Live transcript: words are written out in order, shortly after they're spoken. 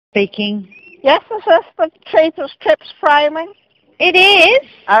Speaking. Yes, is this the cheapest chips framing? It is.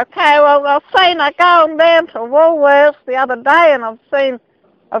 Okay, well, I've seen I going down to Woolworths the other day, and I've seen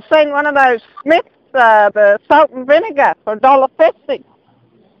one of those Smiths, the salt and vinegar for $1.50.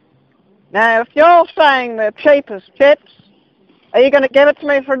 Now, if you're saying the cheapest chips, are you going to give it to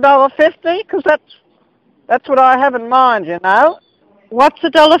me for $1.50? Because that's what I have in mind, you know. What's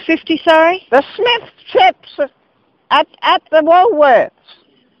 $1.50, sorry? The Smiths chips at the Woolworths.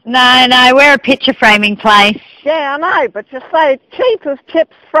 No, we're a picture framing place. Yeah, I know, but you say cheapest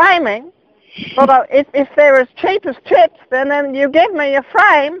chips framing. But if there is cheapest chips, then you give me a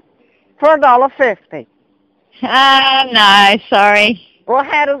frame for $1.50. No, sorry. Well,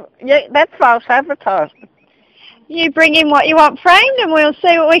 that's false advertising. You bring in what you want framed and we'll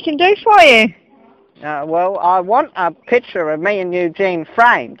see what we can do for you. Well, I want a picture of me and Eugene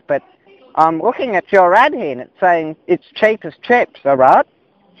framed, but I'm looking at your ad here and it's saying it's cheapest chips, all right?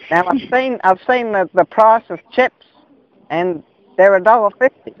 Now, I've seen the price of chips, and they're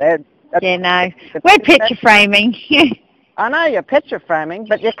 $1.50. Yeah, no. We're picture framing. I know you're picture framing,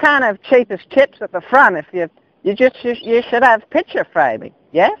 but you can't have cheapest chips at the front if you should have picture framing,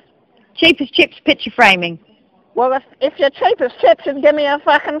 yes? Cheapest chips picture framing. Well, if your cheapest chips, you'd give me a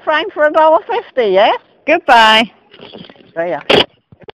fucking frame for $1.50, yes? Goodbye. See ya.